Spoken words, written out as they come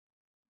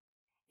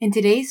In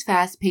today's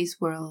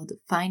fast-paced world,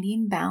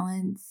 finding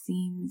balance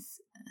seems,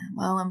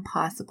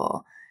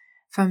 impossible.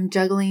 From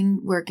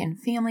juggling work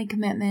and family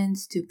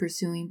commitments to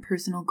pursuing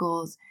personal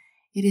goals,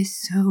 it is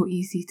so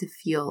easy to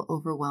feel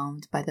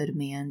overwhelmed by the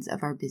demands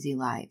of our busy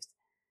lives.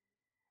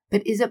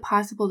 But is it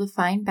possible to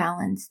find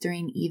balance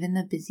during even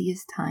the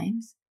busiest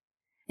times?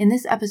 In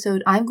this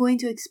episode, I'm going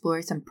to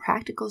explore some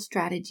practical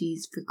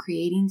strategies for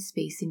creating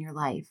space in your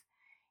life,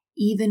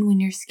 even when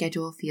your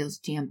schedule feels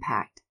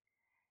jam-packed.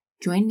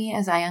 Join me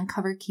as I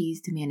uncover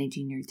keys to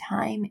managing your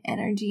time,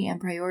 energy,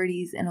 and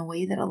priorities in a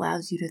way that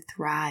allows you to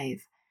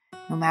thrive,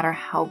 no matter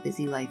how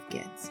busy life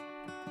gets.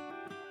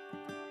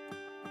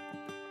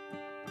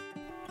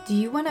 Do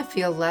you want to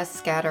feel less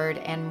scattered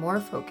and more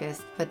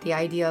focused, but the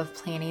idea of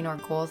planning or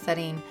goal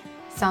setting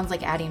sounds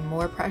like adding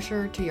more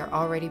pressure to your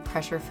already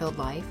pressure-filled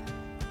life?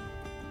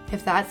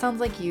 If that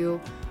sounds like you,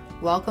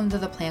 welcome to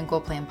the Plan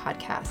Goal Plan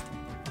podcast.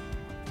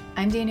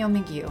 I'm Danielle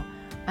McGue.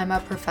 I'm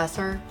a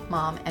professor,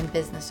 mom, and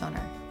business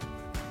owner.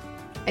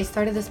 I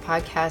started this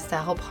podcast to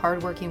help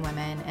hardworking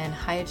women and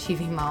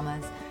high-achieving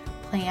mamas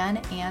plan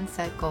and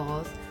set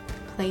goals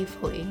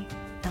playfully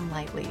and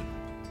lightly.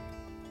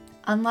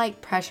 Unlike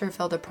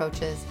pressure-filled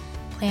approaches,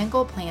 Plan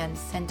Goal Plan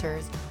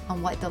centers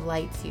on what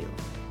delights you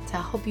to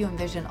help you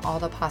envision all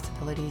the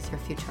possibilities your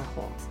future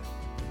holds.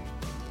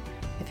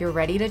 If you're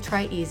ready to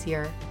try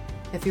easier,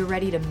 if you're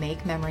ready to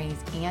make memories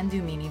and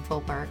do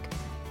meaningful work,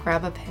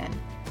 grab a pen.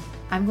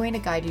 I'm going to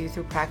guide you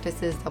through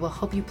practices that will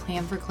help you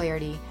plan for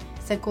clarity,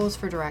 set goals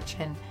for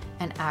direction,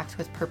 and act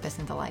with purpose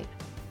and delight.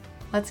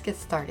 Let's get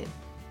started.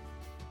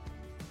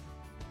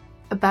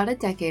 About a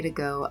decade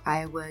ago,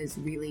 I was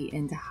really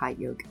into hot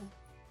yoga.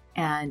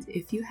 And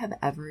if you have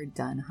ever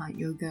done hot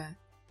yoga,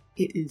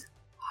 it is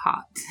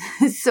hot.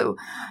 So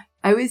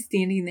I was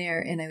standing there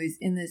and I was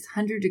in this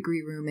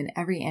 100-degree room and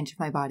every inch of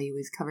my body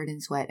was covered in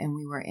sweat and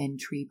we were in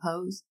tree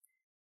pose.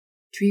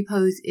 Tree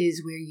pose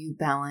is where you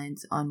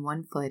balance on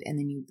one foot and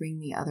then you bring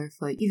the other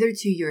foot either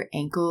to your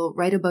ankle,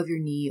 right above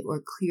your knee,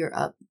 or clear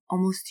up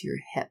almost to your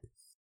hip.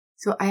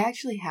 So I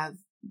actually have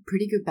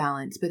pretty good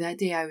balance, but that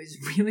day I was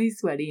really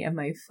sweaty and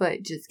my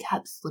foot just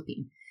kept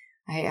slipping.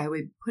 I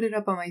would put it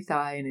up on my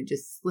thigh and it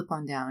just slip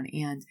on down.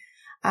 And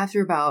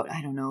after about,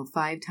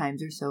 5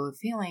 times or so of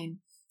failing,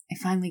 I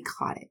finally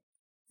caught it.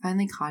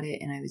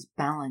 And I was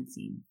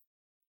balancing.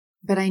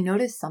 But I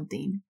noticed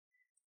something.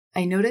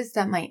 I noticed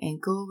that my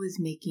ankle was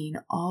making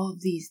all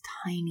of these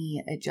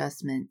tiny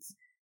adjustments,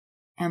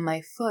 and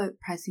my foot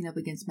pressing up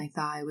against my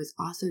thigh was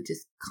also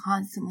just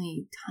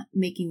constantly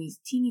making these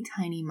teeny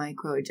tiny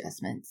micro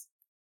adjustments.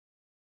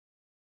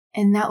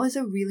 And that was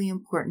a really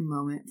important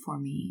moment for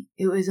me.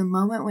 It was a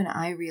moment when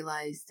I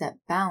realized that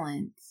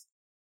balance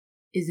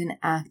is an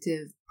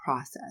active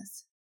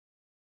process.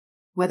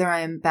 Whether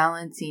I am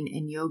balancing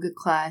in yoga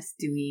class,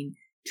 doing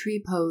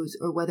tree pose,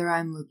 or whether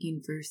I'm looking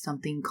for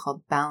something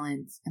called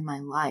balance in my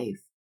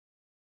life,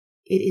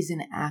 it is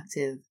an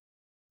active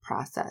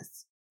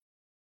process.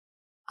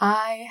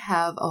 I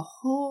have a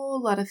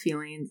whole lot of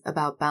feelings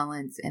about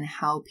balance and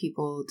how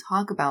people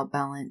talk about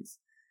balance,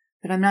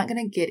 but I'm not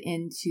going to get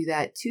into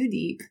that too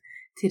deep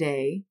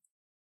today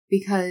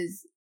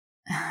because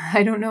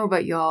I don't know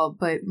about y'all,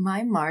 but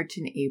my March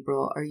and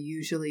April are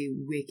usually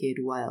wicked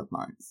wild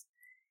months.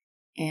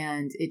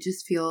 And it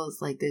just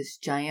feels like this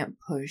giant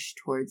push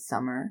towards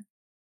summer.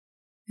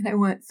 And I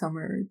want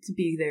summer to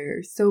be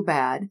there so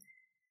bad.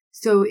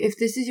 So if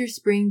this is your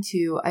spring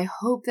too, I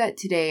hope that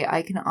today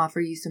I can offer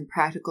you some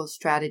practical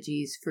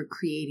strategies for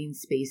creating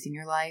space in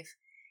your life,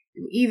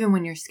 even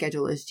when your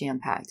schedule is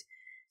jam-packed.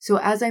 So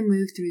as I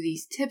move through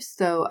these tips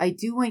though, I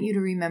do want you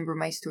to remember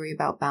my story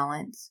about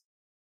balance.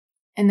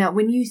 And that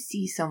when you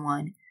see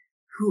someone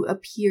who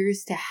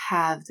appears to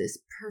have this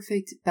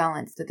perfect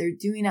balance, that they're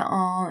doing it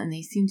all and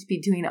they seem to be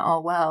doing it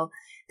all well,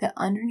 that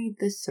underneath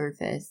the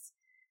surface,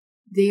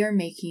 they are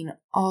making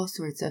all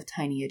sorts of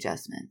tiny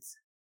adjustments.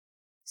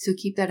 So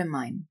keep that in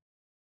mind.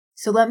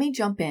 So let me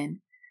jump in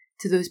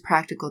to those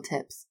practical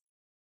tips.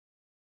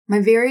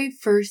 My very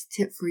first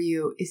tip for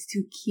you is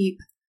to keep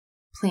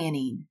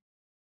planning.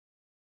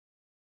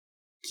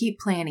 Keep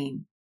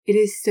planning. It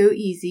is so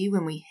easy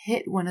when we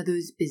hit one of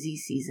those busy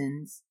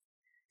seasons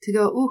to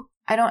go, ooh,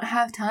 I don't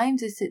have time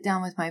to sit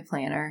down with my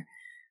planner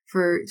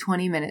for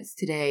 20 minutes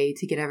today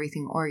to get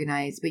everything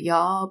organized. But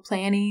y'all,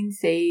 planning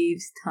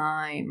saves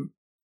time.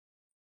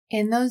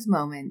 In those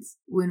moments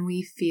when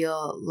we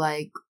feel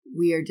like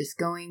we are just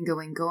going,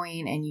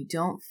 and you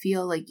don't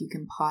feel like you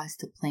can pause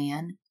to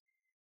plan,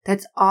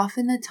 that's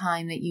often the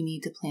time that you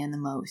need to plan the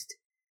most.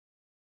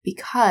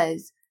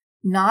 Because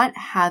not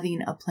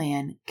having a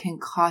plan can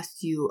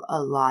cost you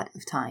a lot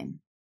of time.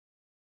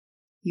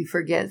 You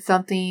forget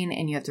something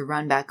and you have to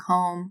run back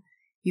home.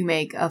 You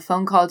make a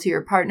phone call to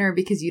your partner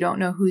because you don't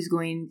know who's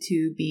going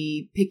to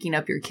be picking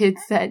up your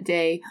kids that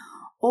day.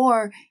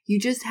 Or you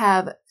just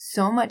have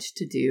so much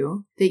to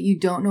do that you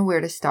don't know where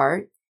to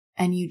start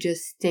and you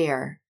just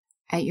stare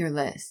at your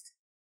list.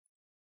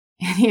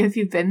 And if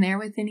you've been there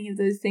with any of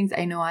those things,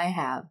 I know I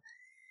have.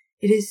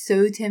 It is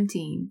so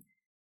tempting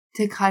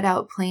to cut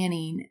out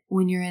planning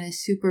when you're in a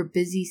super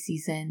busy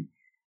season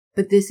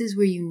but this is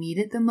where you need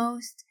it the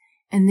most,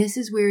 and this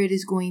is where it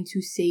is going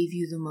to save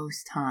you the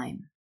most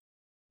time.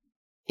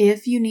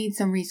 If you need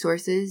some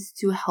resources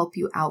to help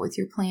you out with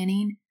your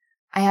planning,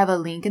 I have a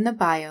link in the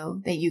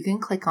bio that you can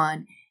click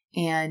on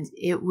and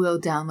it will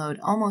download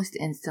almost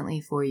instantly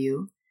for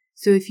you.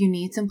 So if you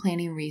need some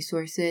planning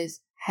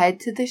resources, head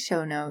to the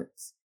show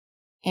notes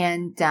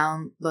and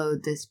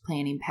download this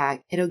planning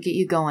pack. It'll get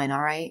you going,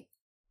 all right?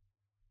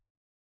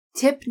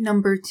 Tip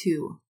number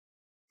 2,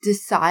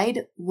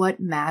 decide what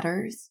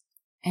matters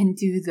and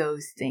do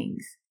those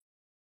things.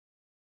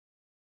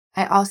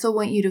 I also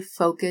want you to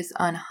focus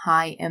on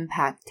high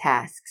impact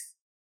tasks.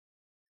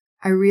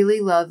 I really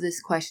love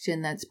this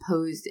question that's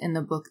posed in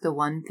the book, The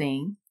One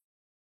Thing.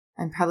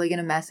 I'm probably going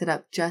to mess it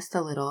up just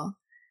a little,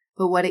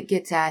 but what it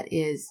gets at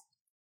is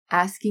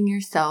asking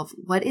yourself,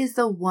 what is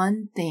the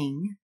one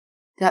thing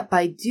that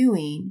by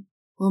doing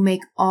will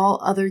make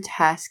all other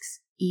tasks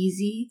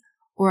easy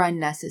or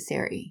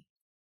unnecessary?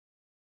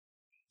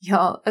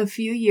 Y'all, a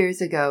few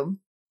years ago,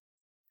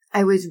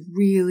 I was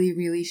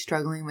really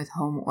struggling with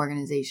home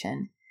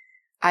organization.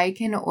 I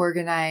can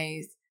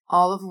organize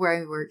all of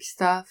where I work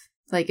stuff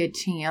like a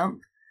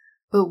champ,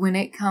 but when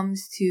it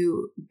comes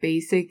to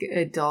basic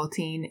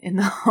adulting in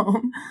the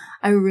home,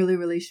 I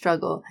really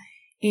struggle.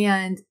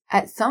 And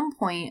at some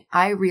point,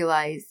 I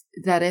realized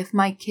that if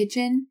my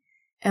kitchen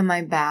and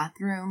my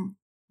bathroom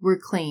were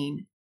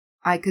clean,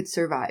 I could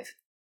survive.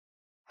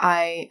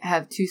 I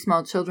have 2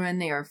 small children.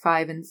 They are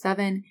 5 and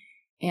 7.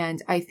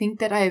 And I think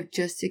that I have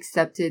just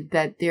accepted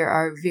that there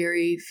are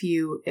very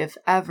few, if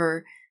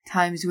ever,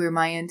 times where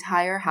my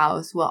entire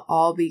house will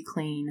all be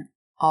clean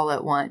all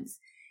at once.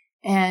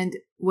 And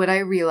what I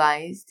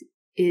realized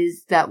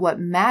is that what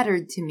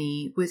mattered to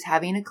me was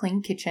having a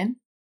clean kitchen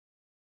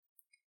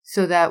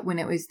so that when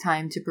it was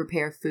time to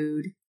prepare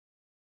food,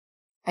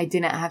 I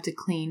didn't have to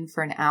clean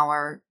for an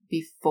hour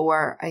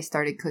before I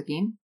started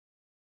cooking.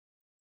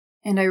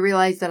 And I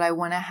realized that I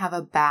want to have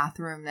a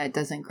bathroom that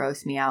doesn't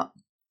gross me out,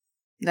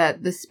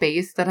 that the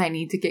space that I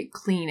need to get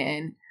clean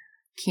in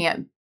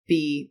can't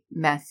be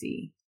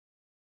messy.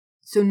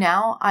 So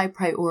now I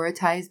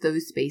prioritize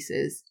those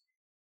spaces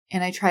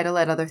and I try to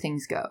let other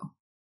things go.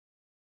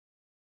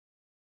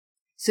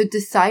 So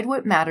decide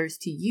what matters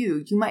to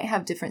you. You might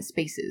have different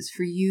spaces.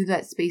 For you,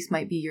 that space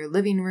might be your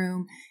living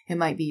room. It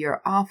might be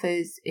your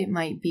office. It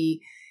might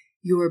be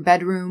your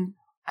bedroom.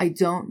 I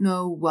don't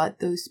know what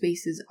those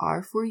spaces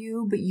are for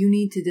you, but you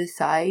need to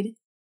decide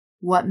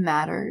what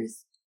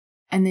matters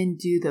and then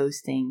do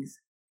those things.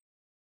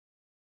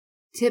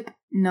 Tip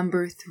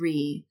number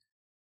 3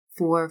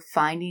 for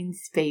finding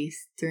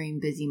space during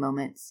busy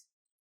moments.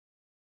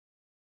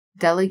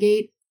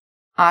 Delegate,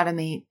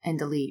 automate, and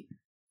delete.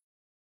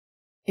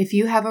 If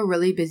you have a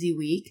really busy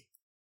week,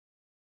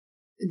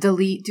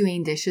 delete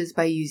doing dishes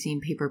by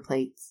using paper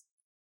plates.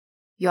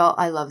 Y'all,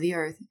 I love the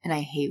earth and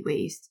I hate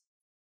waste.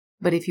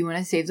 But if you want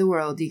to save the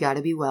world, you got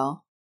to be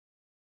well.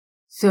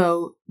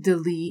 So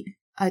delete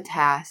a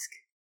task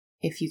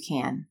if you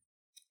can.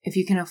 If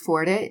you can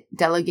afford it,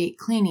 delegate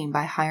cleaning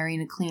by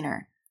hiring a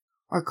cleaner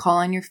or call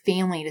on your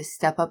family to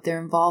step up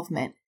their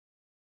involvement.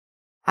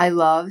 I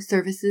love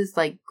services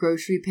like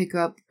grocery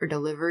pickup or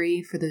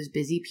delivery for those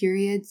busy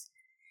periods.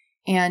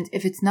 And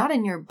if it's not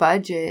in your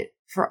budget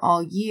for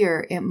all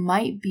year, it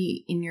might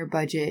be in your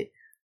budget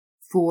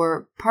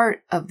for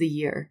part of the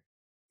year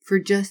for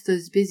just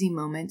those busy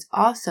moments.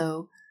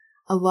 Also,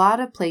 a lot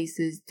of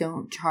places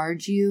don't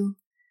charge you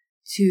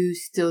to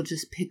still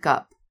just pick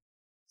up.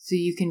 So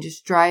you can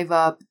just drive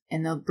up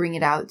and they'll bring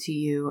it out to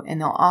you,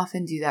 and they'll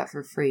often do that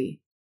for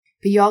free.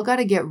 But y'all got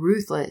to get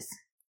ruthless.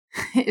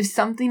 If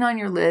something on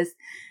your list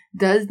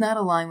does not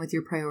align with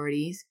your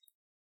priorities,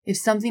 if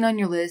something on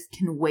your list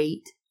can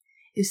wait,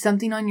 if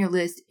something on your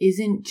list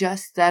isn't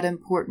just that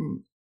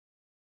important,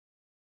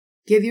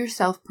 give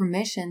yourself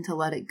permission to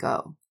let it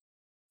go.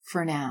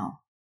 For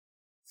now.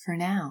 For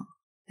now.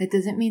 That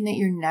doesn't mean that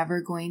you're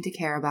never going to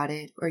care about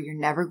it, or you're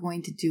never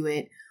going to do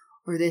it,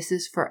 or this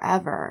is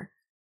forever.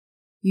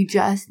 You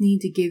just need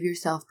to give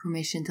yourself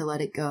permission to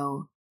let it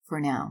go for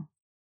now.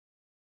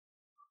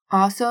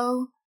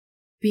 Also,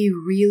 be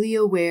really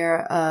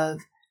aware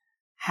of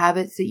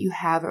habits that you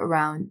have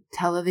around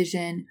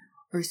television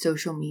or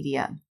social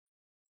media.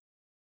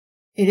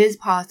 It is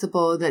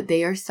possible that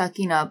they are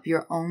sucking up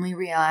your only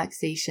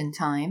relaxation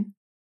time,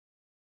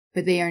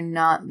 but they are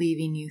not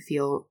leaving you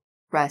feel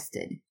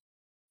rested.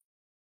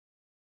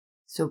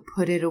 So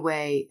put it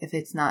away if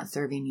it's not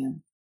serving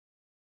you.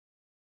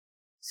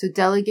 So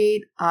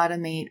delegate,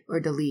 automate, or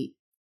delete.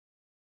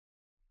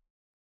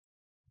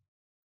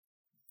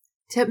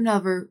 Tip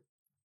number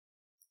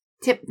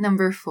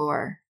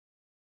 4.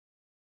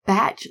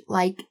 Batch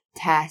like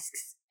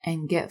tasks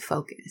and get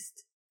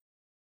focused.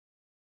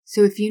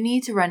 So if you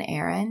need to run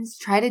errands,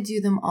 try to do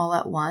them all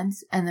at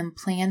once and then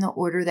plan the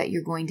order that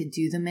you're going to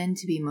do them in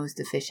to be most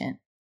efficient.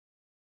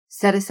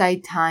 Set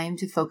aside time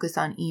to focus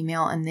on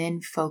email and then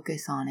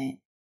focus on it.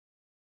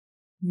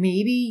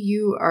 Maybe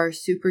you are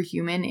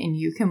superhuman and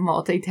you can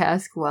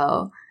multitask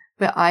well,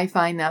 but I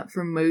find that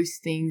for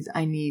most things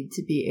I need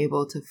to be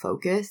able to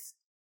focus.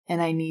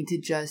 and I need to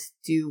just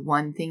do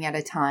one thing at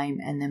a time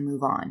and then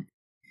move on.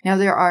 Now,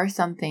 there are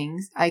some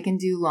things I can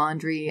do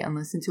laundry and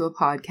listen to a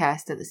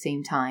podcast at the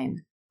same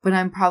time, but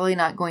I'm probably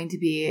not going to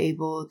be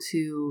able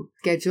to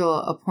schedule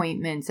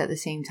appointments at the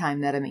same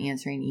time that I'm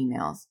answering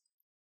emails.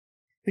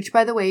 Which,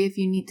 by the way, if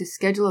you need to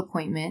schedule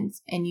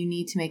appointments and you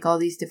need to make all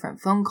these different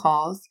phone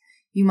calls,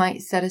 you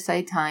might set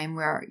aside time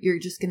where you're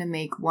just going to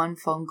make one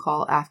phone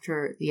call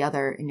after the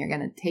other and you're going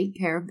to take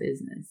care of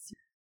business.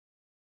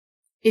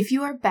 If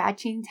you are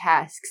batching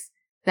tasks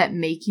that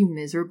make you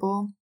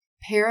miserable,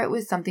 pair it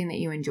with something that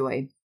you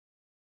enjoy.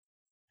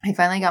 I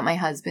finally got my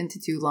husband to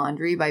do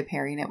laundry by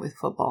pairing it with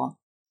football.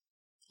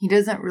 He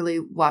doesn't really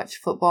watch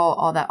football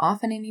all that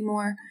often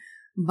anymore,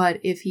 but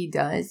if he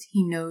does,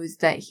 he knows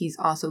that he's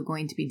also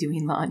going to be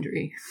doing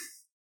laundry.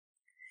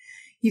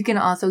 You can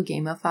also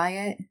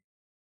gamify it.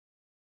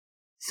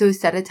 So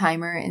set a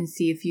timer and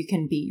see if you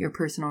can beat your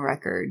personal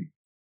record.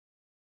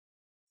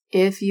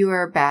 If you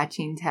are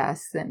batching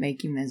tasks that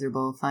make you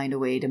miserable, find a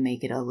way to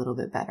make it a little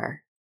bit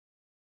better.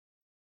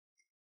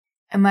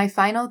 And my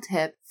final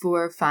tip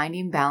for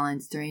finding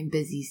balance during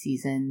busy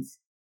seasons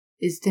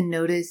is to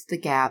notice the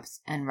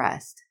gaps and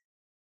rest.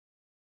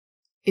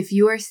 If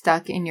you are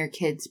stuck in your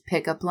kid's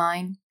pickup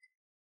line,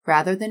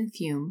 rather than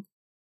fume,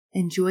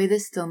 enjoy the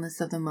stillness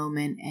of the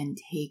moment and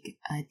take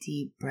a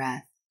deep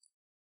breath.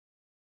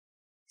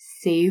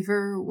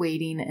 Savor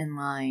waiting in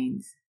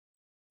lines.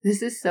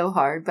 This is so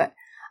hard, but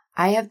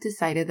I have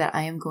decided that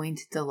I am going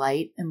to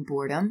delight in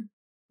boredom.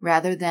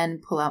 Rather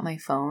than pull out my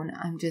phone,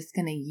 I'm just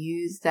going to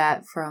use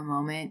that for a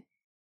moment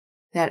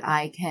that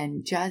I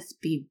can just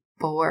be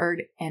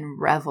bored and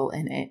revel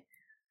in it.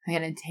 I'm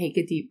going to take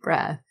a deep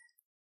breath.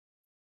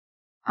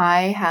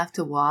 I have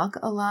to walk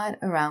a lot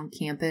around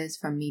campus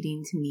from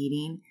meeting to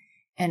meeting,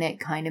 and it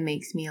kind of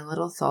makes me a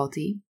little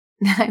salty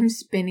that I'm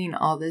spending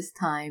all this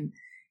time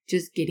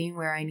just getting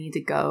where I need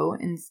to go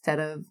instead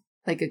of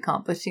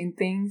accomplishing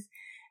things.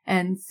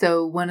 And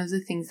so one of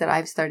the things that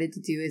I've started to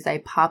do is I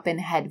pop in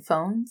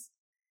headphones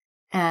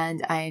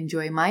and I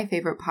enjoy my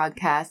favorite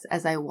podcasts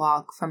as I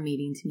walk from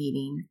meeting to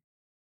meeting.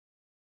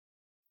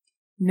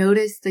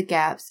 Notice the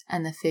gaps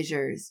and the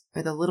fissures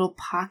or the little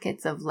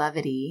pockets of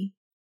levity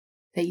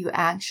that you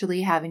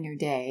actually have in your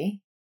day.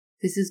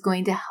 This is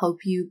going to help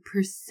you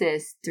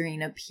persist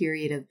during a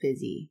period of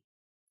busy.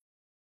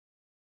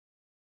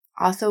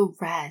 Also,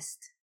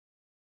 rest.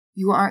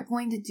 You aren't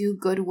going to do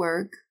good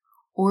work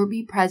or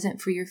be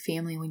present for your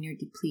family when you're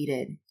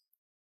depleted.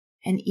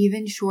 And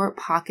even short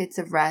pockets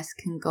of rest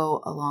can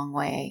go a long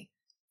way.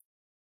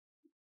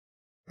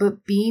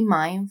 But be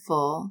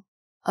mindful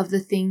of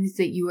the things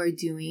that you are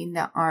doing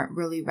that aren't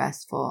really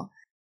restful.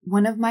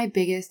 One of my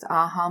biggest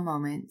aha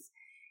moments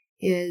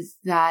is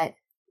that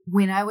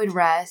when I would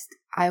rest,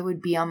 I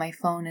would be on my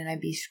phone and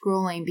I'd be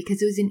scrolling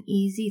because it was an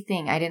easy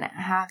thing. I didn't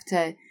have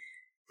to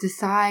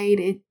decide.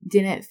 It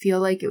didn't feel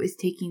like it was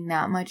taking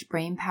that much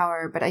brain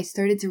power, but I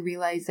started to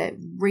realize that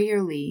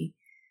rarely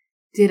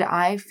did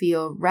I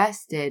feel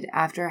rested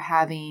after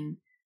having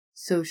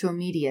social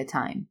media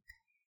time.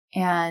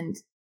 And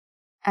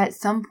at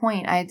some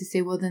point I had to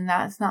say, well, then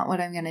that's not what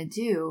I'm going to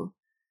do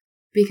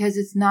because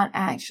it's not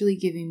actually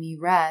giving me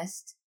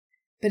rest,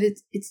 but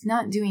it's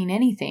not doing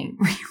anything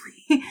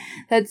really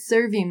that's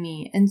serving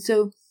me. And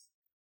so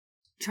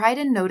try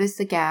to notice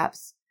the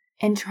gaps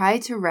and try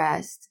to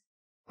rest,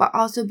 but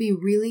also be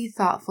really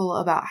thoughtful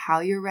about how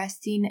you're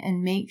resting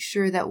and make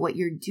sure that what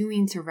you're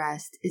doing to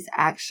rest is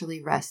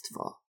actually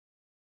restful.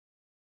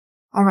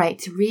 All right,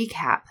 to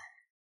recap,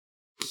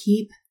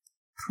 keep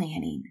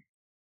planning.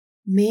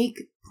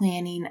 Make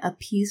planning a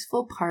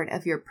peaceful part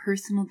of your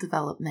personal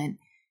development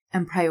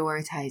and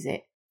prioritize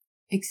it,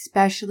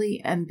 especially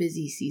in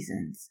busy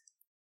seasons.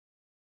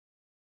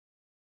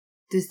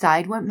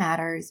 Decide what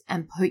matters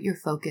and put your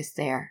focus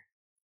there.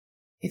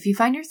 If you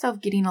find yourself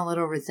getting a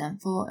little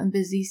resentful in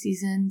busy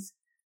seasons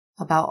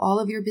about all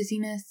of your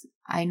busyness,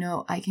 I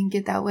know I can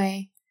get that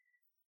way.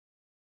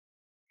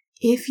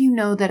 If you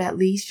know that at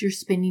least you're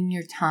spending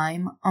your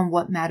time on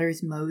what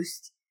matters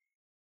most,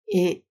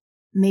 it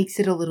makes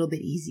it a little bit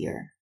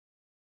easier.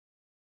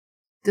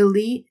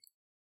 Delete,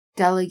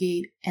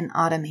 delegate, and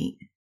automate.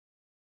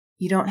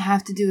 You don't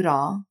have to do it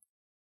all.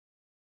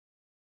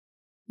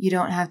 You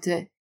don't have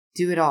to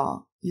do it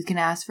all. You can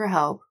ask for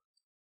help,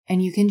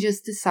 and you can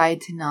just decide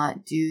to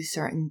not do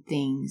certain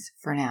things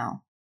for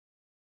now.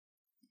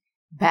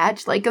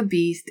 Batch like a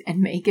beast and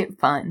make it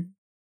fun.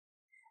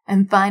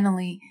 And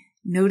finally,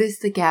 notice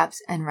the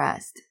gaps and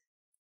rest.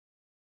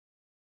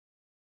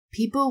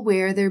 People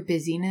wear their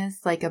busyness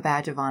like a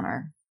badge of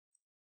honor.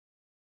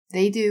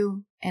 They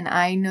do, and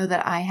I know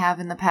that I have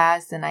in the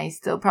past, and I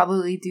still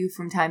probably do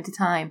from time to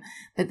time,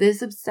 but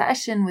this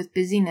obsession with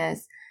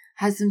busyness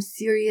has some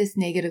serious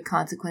negative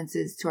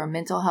consequences to our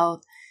mental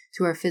health,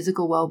 to our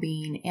physical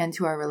well-being, and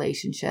to our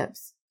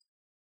relationships.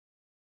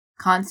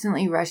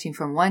 Constantly rushing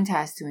from one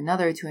task to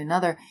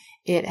another,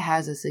 it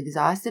has us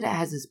exhausted, it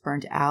has us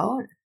burnt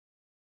out.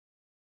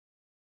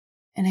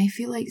 And I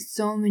feel like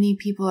so many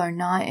people are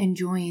not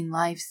enjoying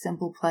life's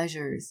simple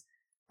pleasures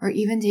or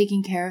even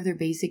taking care of their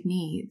basic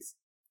needs.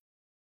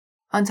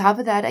 On top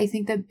of that, I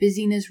think that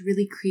busyness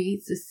really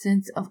creates a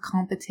sense of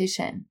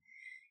competition,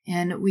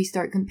 and we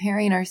start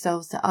comparing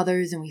ourselves to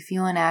others and we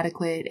feel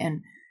inadequate,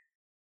 and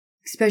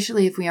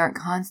especially if we aren't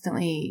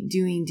constantly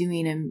doing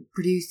and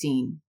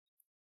producing.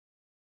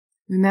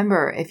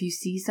 Remember, if you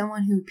see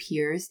someone who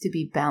appears to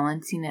be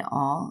balancing it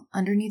all,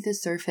 underneath the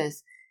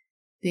surface,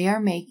 they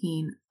are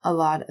making a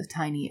lot of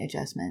tiny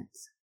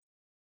adjustments.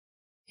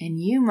 And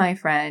you, my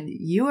friend,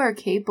 you are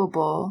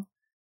capable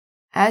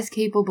as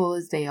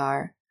they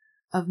are,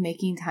 of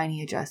making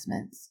tiny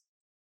adjustments.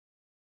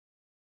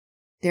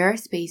 There are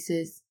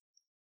spaces,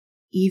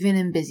 even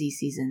in busy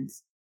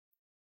seasons.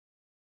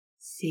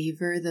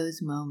 Savor those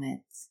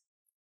moments.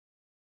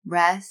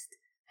 Rest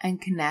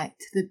and connect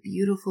to the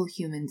beautiful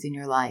humans in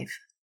your life.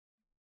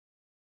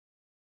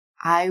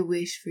 I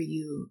wish for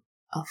you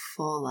a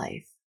full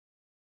life,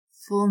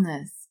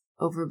 fullness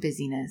over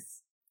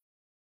busyness,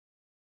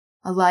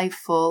 a life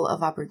full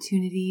of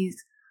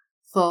opportunities,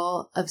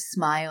 full of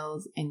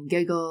smiles and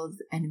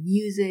giggles and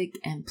music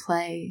and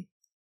play.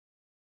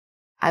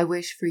 I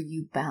wish for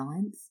you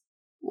balance,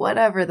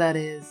 whatever that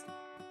is,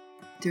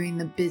 during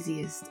the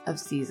busiest of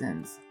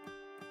seasons.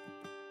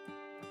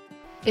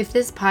 If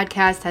this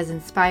podcast has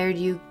inspired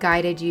you,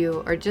 guided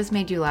you, or just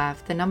made you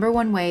laugh, the number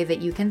one way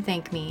that you can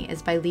thank me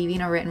is by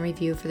leaving a written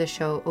review for the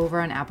show over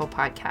on Apple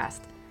Podcast.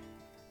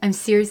 I'm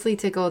seriously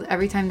tickled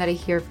every time that I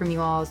hear from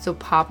you all, so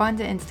pop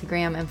onto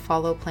Instagram and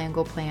follow Plan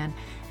Goal Plan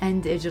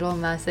and digital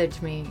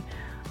message me.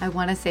 I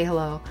want to say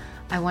hello.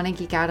 I want to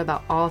geek out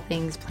about all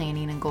things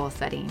planning and goal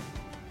setting.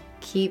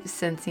 Keep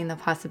sensing the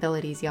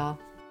possibilities, y'all.